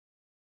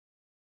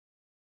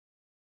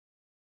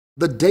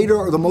The data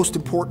are the most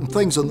important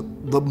things,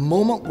 and the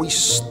moment we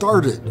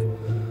started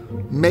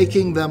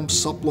making them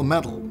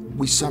supplemental,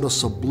 we sent a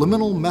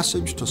subliminal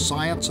message to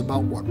science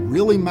about what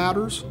really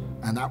matters,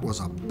 and that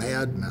was a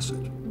bad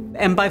message.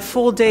 And by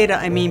full data,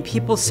 I mean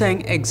people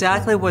saying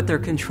exactly what their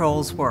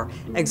controls were,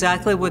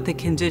 exactly what the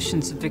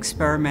conditions of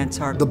experiments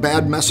are. The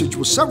bad message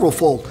was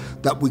several-fold,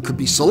 that we could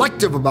be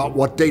selective about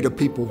what data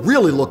people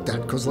really looked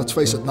at, because let's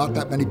face it, not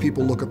that many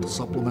people look at the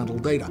supplemental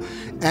data,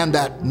 and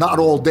that not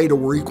all data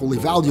were equally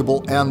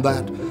valuable, and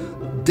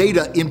that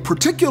data in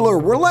particular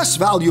were less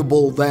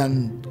valuable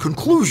than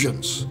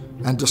conclusions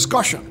and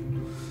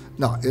discussion.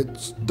 No,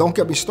 don't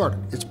get me started,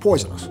 it's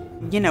poisonous.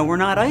 You know, we're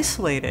not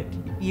isolated.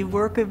 You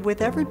work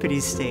with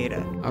everybody's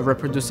data.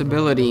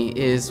 Reproducibility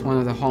is one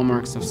of the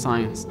hallmarks of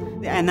science.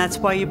 And that's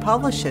why you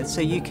publish it,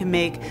 so you can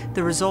make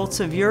the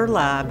results of your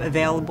lab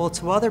available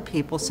to other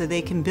people so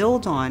they can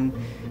build on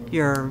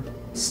your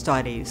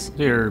studies.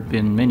 There have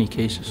been many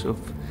cases of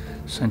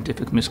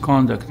scientific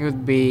misconduct. It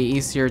would be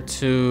easier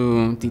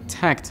to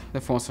detect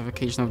the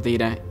falsification of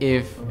data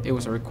if it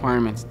was a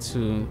requirement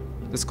to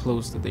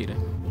disclose the data.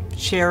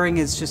 Sharing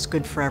is just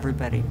good for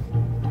everybody.